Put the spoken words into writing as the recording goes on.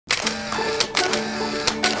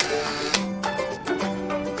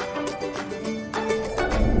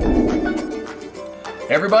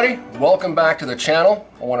Hey everybody, welcome back to the channel.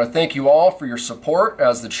 I want to thank you all for your support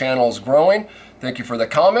as the channel is growing. Thank you for the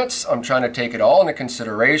comments. I'm trying to take it all into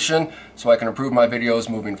consideration so I can improve my videos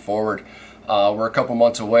moving forward. We're a couple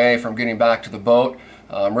months away from getting back to the boat.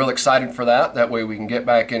 I'm really excited for that. That way we can get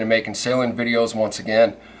back into making sailing videos once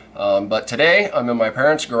again. But today I'm in my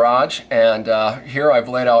parents' garage, and here I've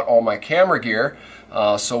laid out all my camera gear.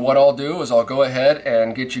 So what I'll do is I'll go ahead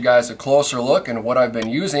and get you guys a closer look at what I've been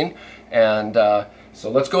using, and so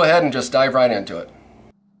let's go ahead and just dive right into it.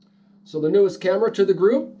 So the newest camera to the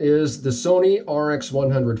group is the Sony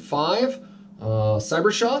RX105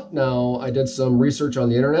 CyberShot. Now, I did some research on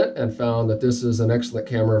the internet and found that this is an excellent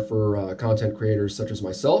camera for content creators such as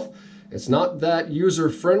myself. It's not that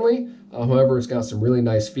user-friendly, however, it's got some really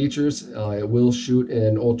nice features. It will shoot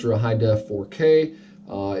in ultra high-def 4K.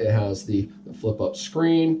 It has the flip-up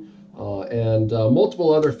screen and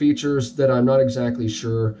multiple other features that I'm not exactly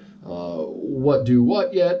sure what do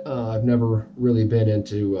what yet. I've never really been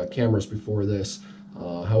into cameras before this.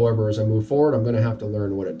 However, as I move forward, I'm going to have to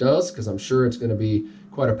learn what it does, because I'm sure it's going to be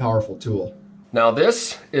quite a powerful tool. Now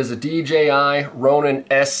this is a DJI Ronin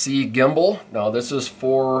SC gimbal. Now this is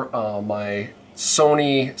for my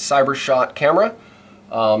Sony CyberShot camera.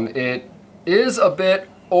 It is a bit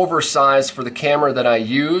oversized for the camera that I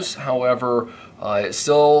use. However, it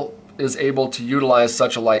still is able to utilize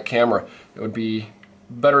such a light camera. It would be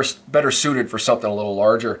better suited for something a little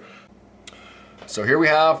larger. So here we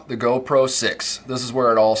have the GoPro 6. This is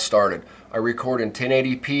where it all started. I record in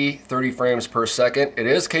 1080p, 30 frames per second. It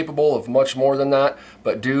is capable of much more than that,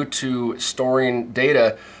 but due to storing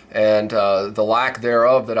data and the lack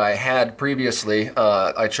thereof that I had previously,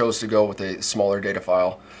 I chose to go with a smaller data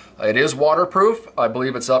file. It is waterproof. I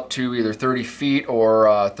believe it's up to either 30 feet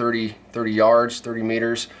or 30 yards, 30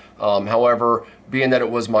 meters. However, being that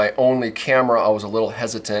it was my only camera, I was a little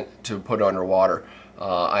hesitant to put it underwater.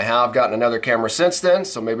 I have gotten another camera since then,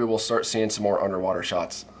 so maybe we'll start seeing some more underwater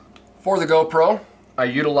shots. For the GoPro, I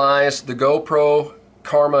utilized the GoPro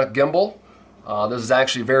Karma gimbal. This is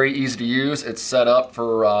actually very easy to use. It's set up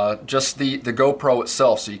for just the GoPro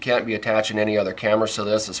itself, so you can't be attaching any other cameras to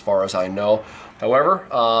this as far as I know. However,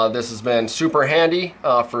 this has been super handy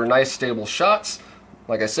for nice stable shots.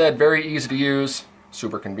 Like I said, very easy to use,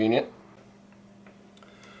 super convenient.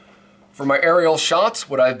 For my aerial shots,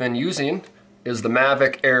 what I've been using is the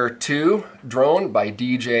Mavic Air 2 drone by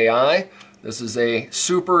DJI. This is a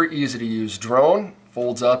super easy to use drone.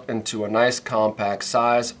 Folds up into a nice compact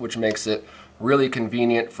size, which makes it really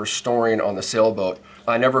convenient for storing on the sailboat.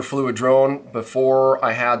 I never flew a drone before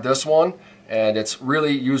I had this one, and it's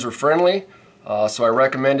really user-friendly. So I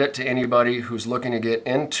recommend it to anybody who's looking to get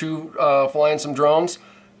into flying some drones.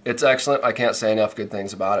 It's excellent. I can't say enough good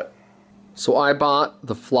things about it. So I bought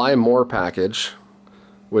the Fly More package,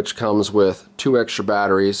 which comes with 2 extra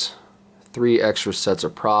batteries, 3 extra sets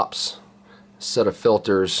of props, a set of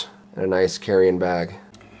filters, and a nice carrying bag.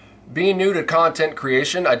 Being new to content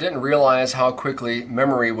creation, I didn't realize how quickly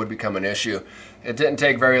memory would become an issue. It didn't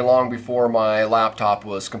take very long before my laptop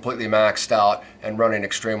was completely maxed out and running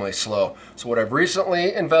extremely slow. So what I've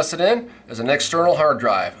recently invested in is an external hard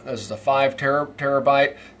drive. This is a 5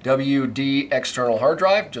 terabyte WD external hard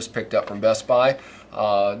drive, just picked up from Best Buy.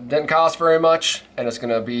 Didn't cost very much, and it's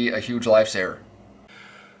going to be a huge lifesaver.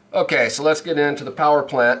 Okay, so let's get into the power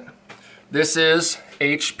plant. This is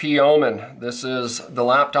HP Omen. This is the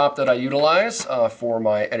laptop that I utilize for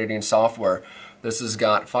my editing software. This has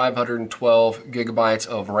got 512 gigabytes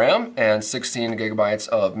of RAM and 16 gigabytes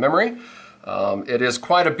of memory. It is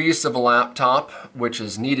quite a beast of a laptop, which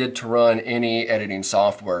is needed to run any editing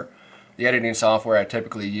software. The editing software I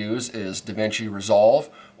typically use is DaVinci Resolve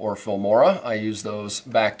or Filmora. I use those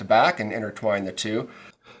back to back and intertwine the two.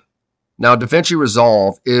 Now, DaVinci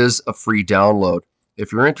Resolve is a free download.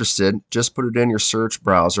 If you're interested, just put it in your search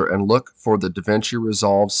browser and look for the DaVinci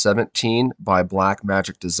Resolve 17 by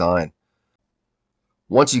Blackmagic Design.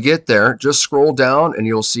 Once you get there, just scroll down and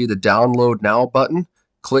you'll see the Download Now button.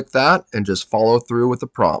 Click that and just follow through with the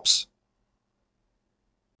prompts.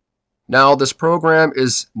 Now, this program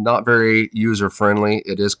is not very user-friendly.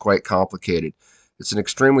 It is quite complicated. It's an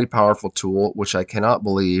extremely powerful tool, which I cannot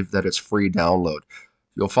believe that it's free download.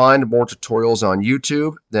 You'll find more tutorials on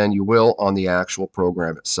YouTube than you will on the actual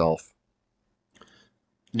program itself.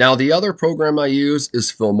 Now, the other program I use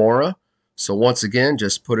is Filmora. So once again,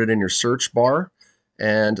 just put it in your search bar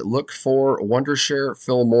and look for Wondershare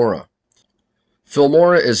Filmora.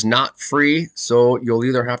 Filmora is not free, so you'll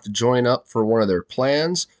either have to join up for one of their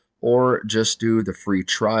plans or just do the free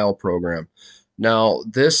trial program. Now,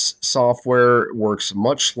 this software works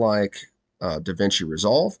much like DaVinci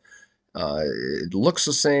Resolve. It looks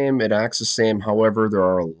the same, it acts the same. However, there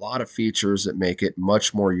are a lot of features that make it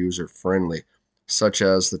much more user-friendly, such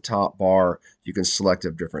as the top bar. You can select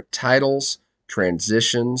of different titles,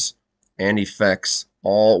 transitions, and effects,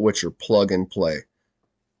 all which are plug and play.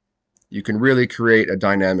 You can really create a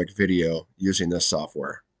dynamic video using this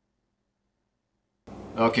software.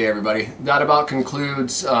 Okay, everybody, that about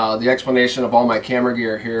concludes the explanation of all my camera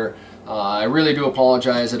gear here. I really do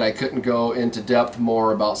apologize that I couldn't go into depth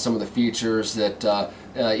more about some of the features that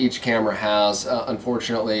each camera has.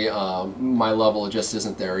 Unfortunately, my level just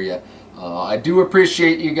isn't there yet. I do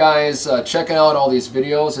appreciate you guys checking out all these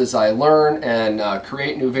videos as I learn and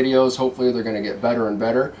create new videos. Hopefully they're going to get better and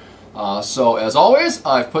better. So as always,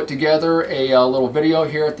 I've put together a little video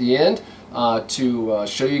here at the end to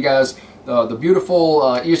show you guys the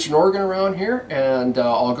beautiful Eastern Oregon around here, and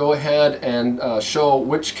I'll go ahead and show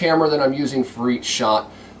which camera that I'm using for each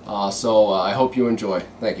shot. So I hope you enjoy.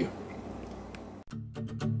 Thank you.